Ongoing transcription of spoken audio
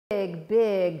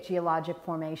big geologic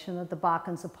formation that the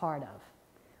Bakken's a part of.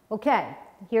 Okay,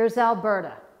 here's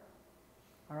Alberta,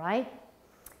 all right?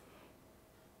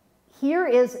 Here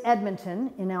is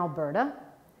Edmonton in Alberta,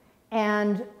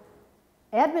 and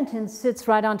Edmonton sits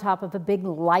right on top of a big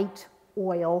light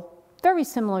oil, very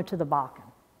similar to the Bakken,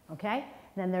 okay?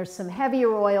 And then there's some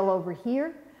heavier oil over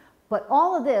here, but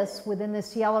all of this within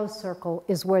this yellow circle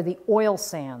is where the oil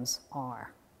sands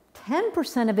are.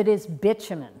 10% of it is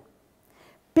bitumen.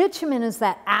 Bitumen is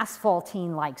that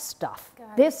asphaltine-like stuff.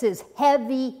 This is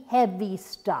heavy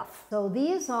stuff. So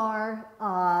these are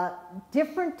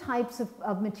different types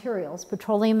of materials,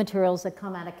 petroleum materials that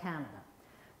come out of Canada.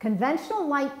 Conventional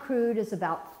light crude is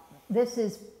about, this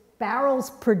is barrels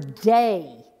per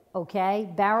day, okay?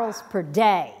 Barrels per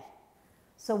day.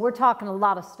 So we're talking a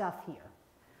lot of stuff here.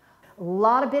 A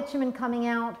lot of bitumen coming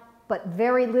out, but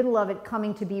very little of it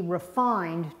coming to be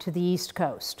refined to the East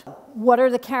Coast. What are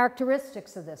the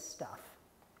characteristics of this stuff?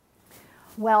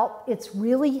 Well, it's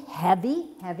really heavy.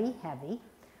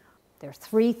 There are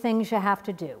three things you have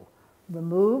to do.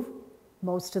 Remove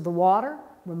most of the water,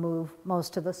 remove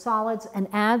most of the solids, and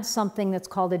add something that's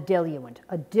called a diluent.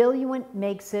 A diluent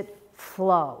makes it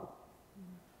flow,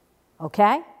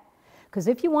 okay? Because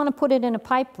if you want to put it in a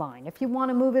pipeline, if you want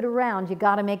to move it around, you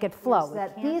got to make it flow.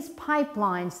 These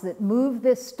pipelines that move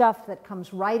this stuff that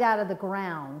comes right out of the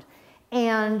ground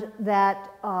and that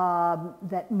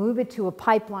move it to a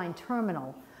pipeline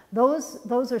terminal,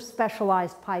 those are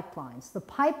specialized pipelines. The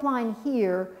pipeline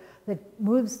here that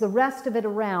moves the rest of it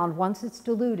around once it's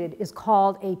diluted is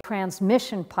called a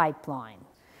transmission pipeline.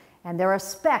 And there are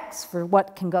specs for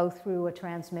what can go through a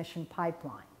transmission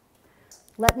pipeline.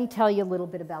 Let me tell you a little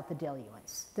bit about the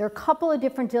diluents. There are a couple of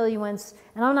different diluents,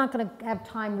 and I'm not going to have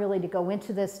time really to go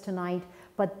into this tonight,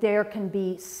 but there can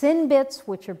be syn bits,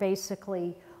 which are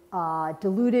basically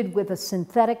diluted with a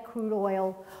synthetic crude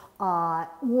oil,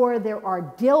 or there are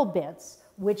dill bits,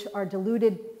 which are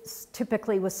diluted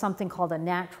typically with something called a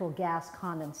natural gas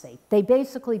condensate. They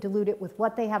basically dilute it with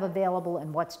what they have available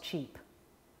and what's cheap,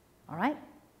 all right?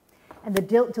 And the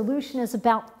dilution is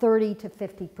about 30 to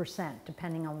 50%,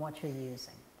 depending on what you're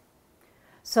using.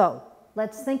 So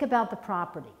let's think about the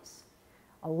properties.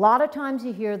 A lot of times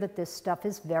you hear that this stuff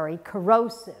is very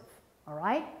corrosive, all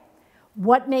right?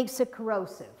 What makes it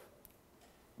corrosive?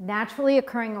 Naturally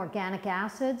occurring organic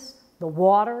acids, the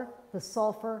water, the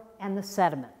sulfur, and the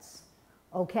sediments.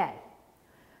 Okay.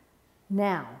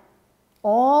 Now,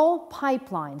 all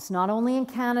pipelines, not only in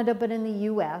Canada but in the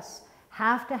US,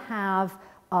 have to have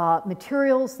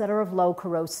materials that are of low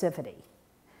corrosivity.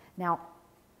 Now,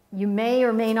 you may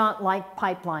or may not like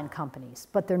pipeline companies,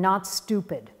 but they're not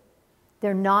stupid.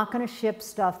 They're not going to ship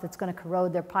stuff that's going to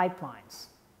corrode their pipelines,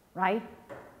 right?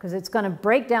 Because it's going to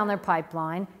break down their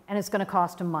pipeline and it's going to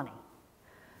cost them money.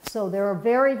 So there are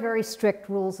very strict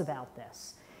rules about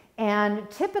this. And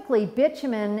typically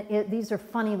bitumen, these are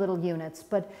funny little units,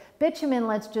 but bitumen,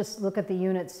 let's just look at the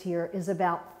units here, is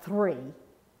about 3,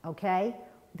 okay?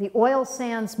 The oil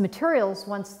sands materials,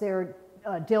 once they're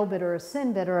dilbit or a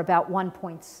synbit, are about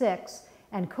 1.6,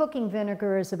 and cooking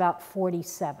vinegar is about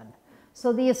 47.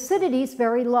 So the acidity is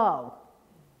very low,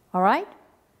 all right?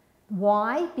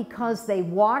 Why? Because they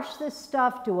wash this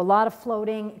stuff, do a lot of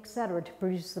floating, etc., to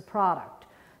produce the product.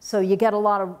 So you get a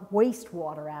lot of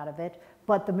wastewater out of it,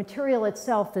 but the material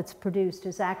itself that's produced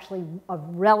is actually of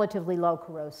relatively low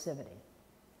corrosivity.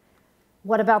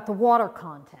 What about the water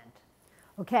content?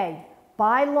 Okay.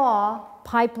 By law,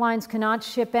 pipelines cannot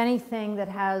ship anything that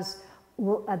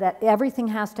that everything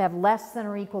has to have less than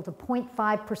or equal to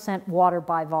 0.5% water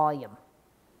by volume,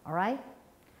 all right?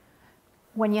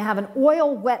 When you have an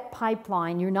oil-wet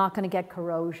pipeline, you're not going to get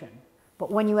corrosion.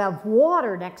 But when you have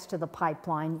water next to the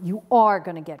pipeline, you are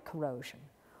going to get corrosion.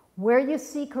 Where you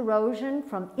see corrosion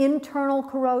from internal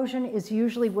corrosion is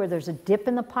usually where there's a dip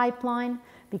in the pipeline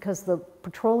because the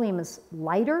petroleum is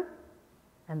lighter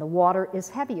and the water is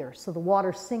heavier, so the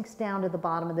water sinks down to the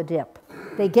bottom of the dip.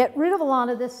 They get rid of a lot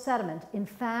of this sediment. In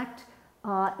fact,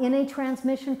 in a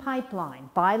transmission pipeline,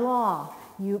 by law,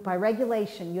 by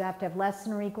regulation, you have to have less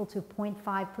than or equal to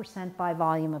 0.5% by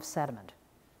volume of sediment.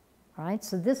 All right,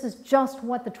 so this is just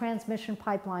what the transmission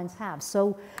pipelines have.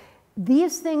 So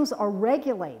these things are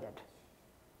regulated.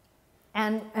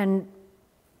 And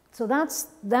so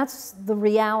that's the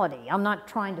reality. I'm not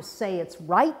trying to say it's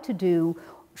right to do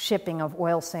shipping of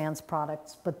oil sands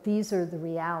products, but these are the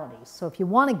realities. So if you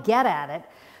want to get at it,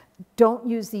 don't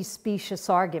use these specious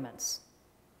arguments,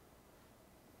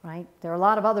 right? There are a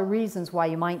lot of other reasons why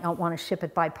you might not want to ship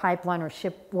it by pipeline or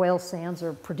ship oil sands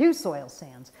or produce oil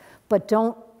sands, but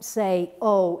don't say,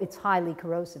 oh, it's highly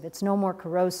corrosive. It's no more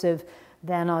corrosive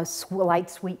than a light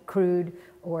sweet crude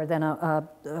or than a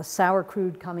sour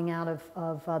crude coming out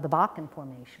of the Bakken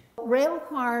Formation. Rail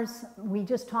cars, we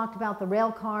just talked about the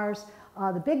rail cars.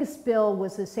 The biggest spill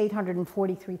was this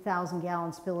 843,000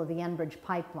 gallon spill of the Enbridge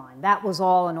pipeline. That was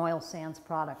all an oil sands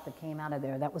product that came out of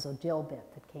there. That was a dilbit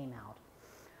that came out.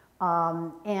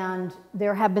 And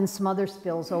there have been some other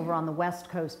spills over on the west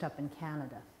coast up in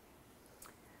Canada.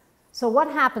 So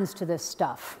what happens to this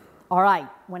stuff? All right,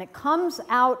 when it comes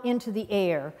out into the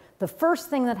air, the first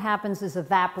thing that happens is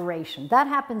evaporation. That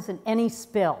happens in any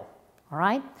spill, all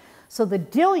right? So the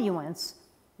diluents,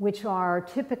 which are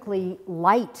typically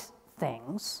light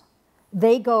things,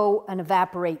 they go and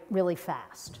evaporate really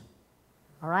fast,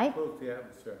 all right? The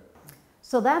atmosphere.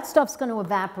 So that stuff's going to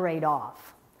evaporate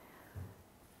off.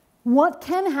 What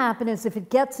can happen is if it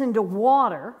gets into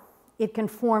water, it can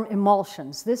form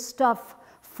emulsions. This stuff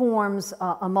forms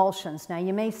emulsions. Now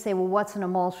you may say, well, what's an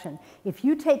emulsion? If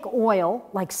you take oil,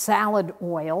 like salad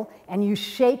oil, and you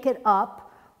shake it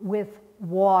up with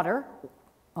water,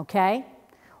 okay,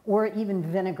 or even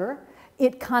vinegar,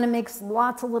 it kind of makes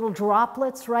lots of little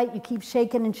droplets, right? You keep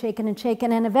shaking and shaking and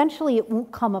shaking, and eventually it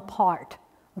won't come apart,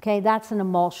 okay? That's an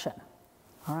emulsion,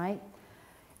 all right?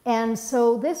 And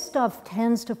so this stuff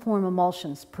tends to form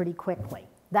emulsions pretty quickly.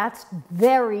 That's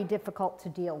very difficult to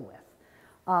deal with.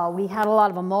 We had a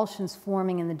lot of emulsions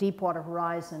forming in the Deepwater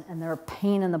Horizon, and they're a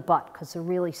pain in the butt because they're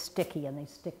really sticky and they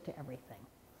stick to everything.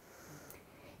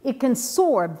 It can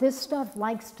sorb. This stuff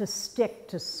likes to stick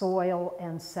to soil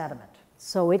and sediment.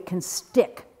 So it can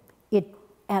stick,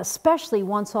 especially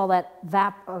once all that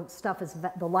stuff is,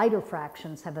 the lighter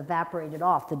fractions have evaporated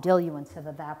off, the diluents have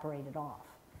evaporated off.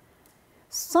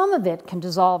 Some of it can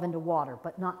dissolve into water,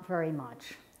 but not very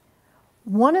much.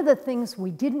 One of the things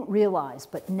we didn't realize,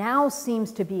 but now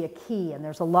seems to be a key, and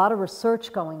there's a lot of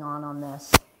research going on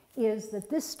this, is that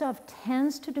this stuff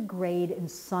tends to degrade in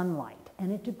sunlight,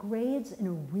 and it degrades in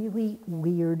a really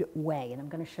weird way, and I'm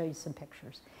going to show you some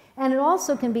pictures. And it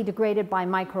also can be degraded by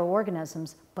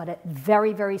microorganisms, but at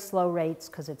very, very slow rates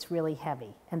because it's really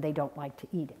heavy, and they don't like to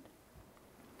eat it.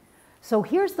 So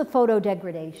here's the photo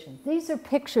degradation. These are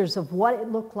pictures of what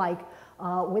it looked like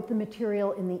with the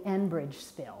material in the Enbridge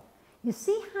spill. You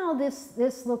see how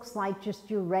this looks like just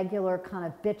your regular kind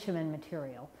of bitumen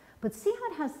material, but see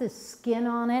how it has this skin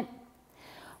on it?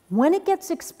 When it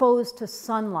gets exposed to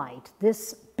sunlight,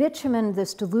 this bitumen,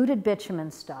 this diluted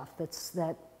bitumen stuff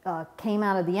that came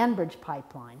out of the Enbridge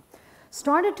pipeline,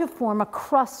 started to form a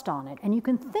crust on it. And you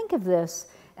can think of this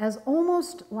as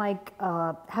almost like,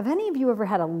 have any of you ever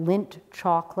had a Lindt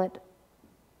chocolate?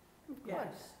 Yes.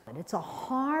 It's a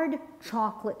hard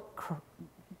chocolate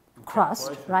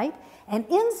crust, right? And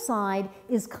inside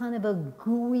is kind of a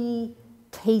gooey,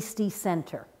 tasty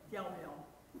center. Yum,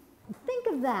 yum. Think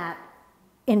of that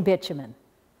in bitumen,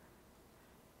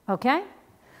 okay?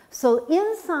 So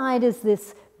inside is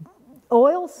this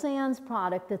oil sands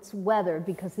product that's weathered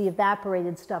because the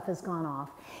evaporated stuff has gone off.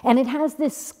 And it has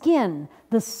this skin.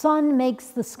 The sun makes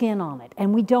the skin on it,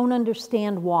 and we don't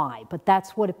understand why, but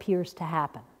that's what appears to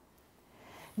happen.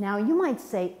 Now you might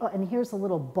say, oh, and here's a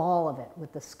little ball of it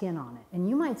with the skin on it. And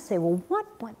you might say, well, why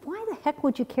the heck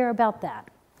would you care about that?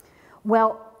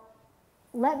 Well,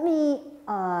 let me,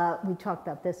 we talked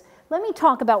about this. Let me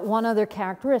talk about one other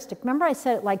characteristic. Remember I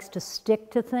said it likes to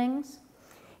stick to things?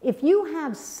 If you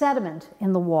have sediment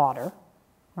in the water,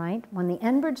 right, when the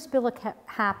Enbridge spill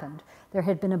happened, there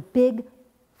had been a big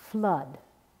flood,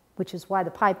 which is why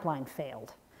the pipeline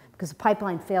failed, because the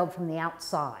pipeline failed from the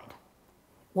outside.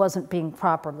 Wasn't being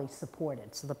properly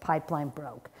supported, so the pipeline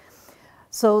broke.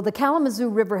 So the Kalamazoo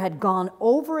River had gone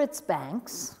over its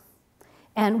banks,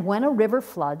 and when a river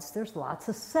floods, there's lots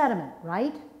of sediment,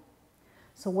 right?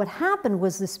 So what happened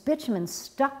was this bitumen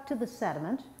stuck to the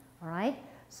sediment, all right?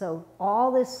 So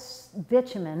all this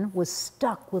bitumen was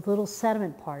stuck with little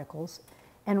sediment particles,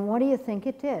 and what do you think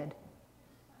it did?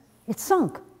 It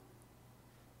sunk,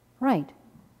 right?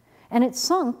 And it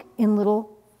sunk in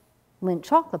little Lindt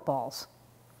chocolate balls.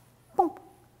 Boom.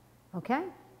 Okay?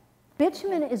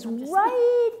 Bitumen is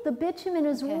right, the bitumen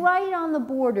is right on the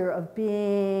border of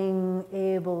being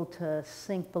able to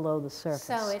sink below the surface.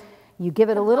 So you give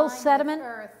it a little sediment,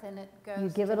 and it goes you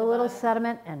give it a little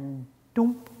sediment, and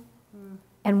dump.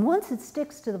 And once it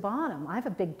sticks to the bottom, I have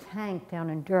a big tank down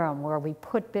in Durham where we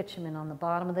put bitumen on the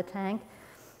bottom of the tank,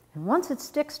 and once it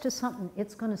sticks to something,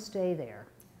 it's going to stay there.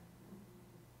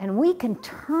 And we can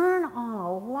turn on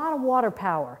a lot of water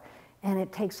power. and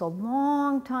it takes a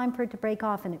long time for it to break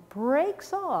off, and it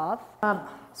breaks off.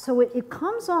 So it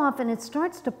comes off and it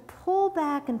starts to pull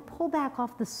back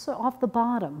off the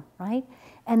bottom, right?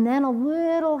 And then a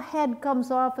little head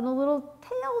comes off and a little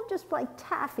tail, just like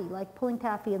taffy, like pulling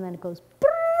taffy, and then it goes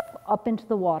up into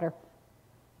the water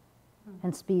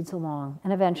and speeds along.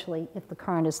 And eventually, if the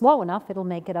current is low enough, it'll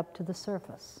make it up to the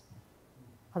surface.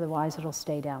 Otherwise, it'll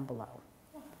stay down below.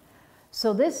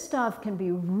 So this stuff can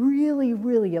be really,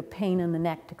 really a pain in the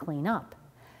neck to clean up.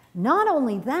 Not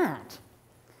only that,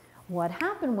 what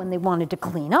happened when they wanted to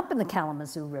clean up in the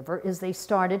Kalamazoo River is they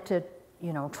started to,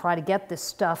 try to get this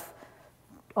stuff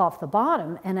off the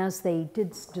bottom, and as they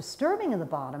did disturbing of the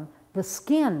bottom, the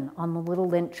skin on the little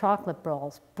Lindt chocolate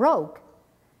balls broke,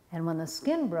 and when the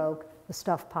skin broke, the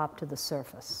stuff popped to the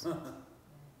surface.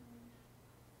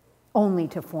 Only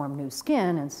to form new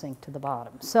skin and sink to the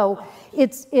bottom. So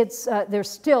there's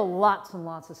still lots and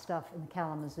lots of stuff in the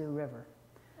Kalamazoo River.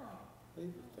 Leave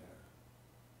it there.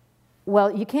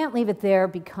 Well, you can't leave it there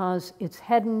because it's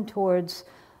heading towards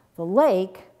the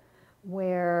lake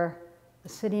where the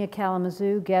city of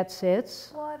Kalamazoo gets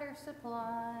its water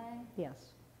supply. Yes.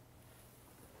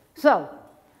 So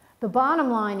the bottom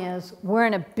line is we're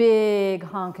in a big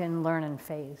honkin' learning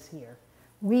phase here.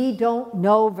 We don't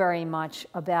know very much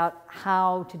about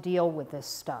how to deal with this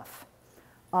stuff.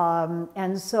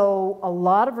 And so a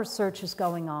lot of research is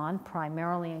going on,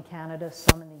 primarily in Canada,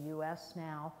 some in the US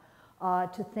now,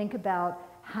 to think about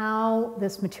how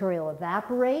this material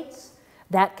evaporates.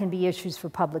 That can be issues for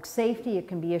public safety, it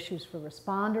can be issues for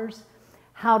responders.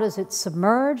 How does it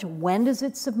submerge? When does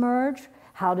it submerge?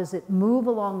 How does it move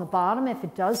along the bottom if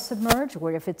it does submerge,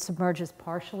 or if it submerges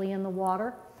partially in the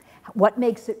water? What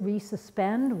makes it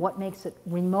resuspend? What makes it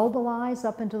remobilize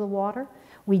up into the water?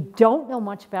 We don't know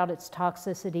much about its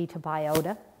toxicity to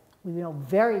biota. We know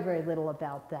very, very little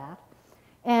about that.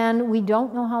 And we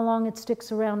don't know how long it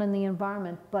sticks around in the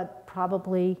environment, but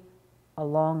probably a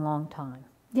long, long time.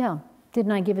 Yeah.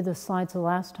 Didn't I give you the slides the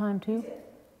last time too?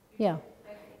 Yeah.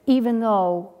 Even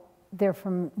though they're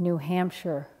from New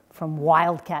Hampshire, from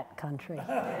wildcat country.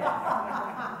 Well,